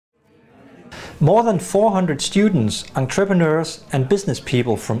More than 400 students, entrepreneurs and business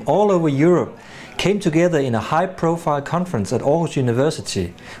people from all over Europe came together in a high-profile conference at Aarhus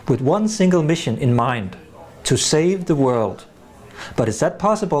University with one single mission in mind: to save the world. But is that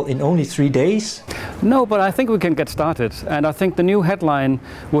possible in only 3 days? No, but I think we can get started. And I think the new headline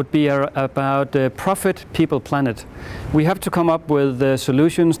would be about profit, people, planet. We have to come up with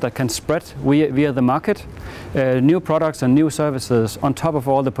solutions that can spread via the market, new products and new services on top of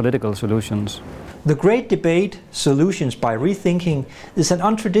all the political solutions. The Great Debate, Solutions by Rethinking, is an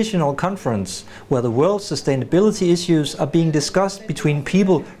untraditional conference where the world's sustainability issues are being discussed between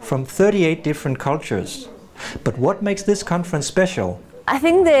people from 38 different cultures. But what makes this conference special? I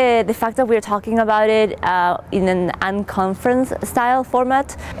think the fact that we're talking about it in an unconference style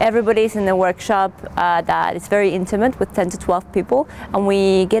format. Everybody's in the workshop that is very intimate with 10 to 12 people, and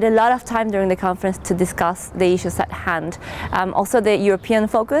we get a lot of time during the conference to discuss the issues at hand. Also the European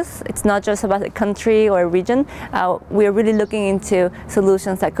focus, it's not just about a country or a region. We're really looking into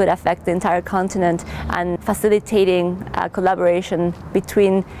solutions that could affect the entire continent and facilitating collaboration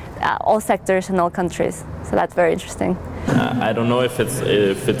between all sectors and all countries. So that's very interesting. I don't know if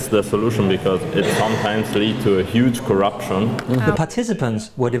it's the solution, because it sometimes leads to a huge corruption. The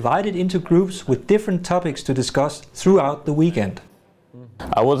participants were divided into groups with different topics to discuss throughout the weekend.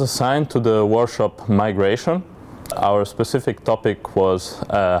 I was assigned to the workshop Migration. Our specific topic was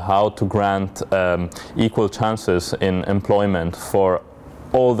how to grant equal chances in employment for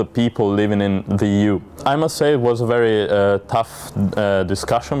all the people living in the EU. I must say it was a very tough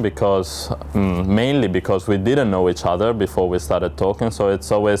discussion, because mainly because we didn't know each other before we started talking, so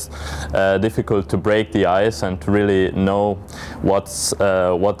it's always difficult to break the ice and to really know what's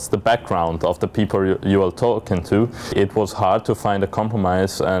the background of the people you are talking to. It was hard to find a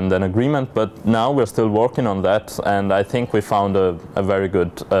compromise and an agreement, but now we're still working on that, and I think we found a very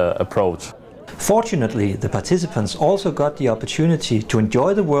good approach. Fortunately, the participants also got the opportunity to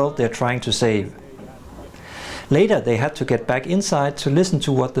enjoy the world they're trying to save. Later, they had to get back inside to listen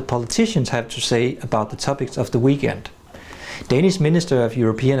to what the politicians have to say about the topics of the weekend. Danish Minister of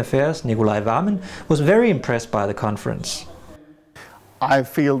European Affairs, Nicolai Wammen, was very impressed by the conference. I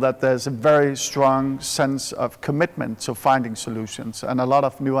feel that there's a very strong sense of commitment to finding solutions and a lot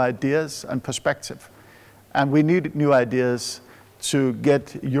of new ideas and perspective. And we need new ideas to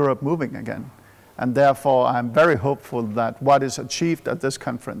get Europe moving again. And therefore, I'm very hopeful that what is achieved at this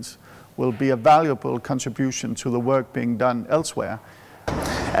conference will be a valuable contribution to the work being done elsewhere.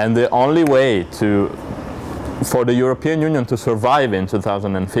 And the only way for the European Union to survive in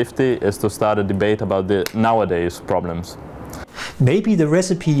 2050 is to start a debate about the nowadays problems. Maybe the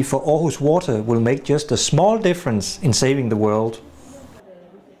recipe for Aarhus water will make just a small difference in saving the world.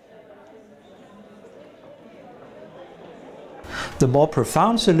 The more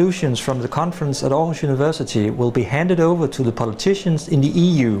profound solutions from the conference at Aarhus University will be handed over to the politicians in the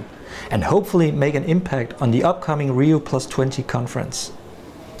EU and hopefully make an impact on the upcoming Rio+20 conference.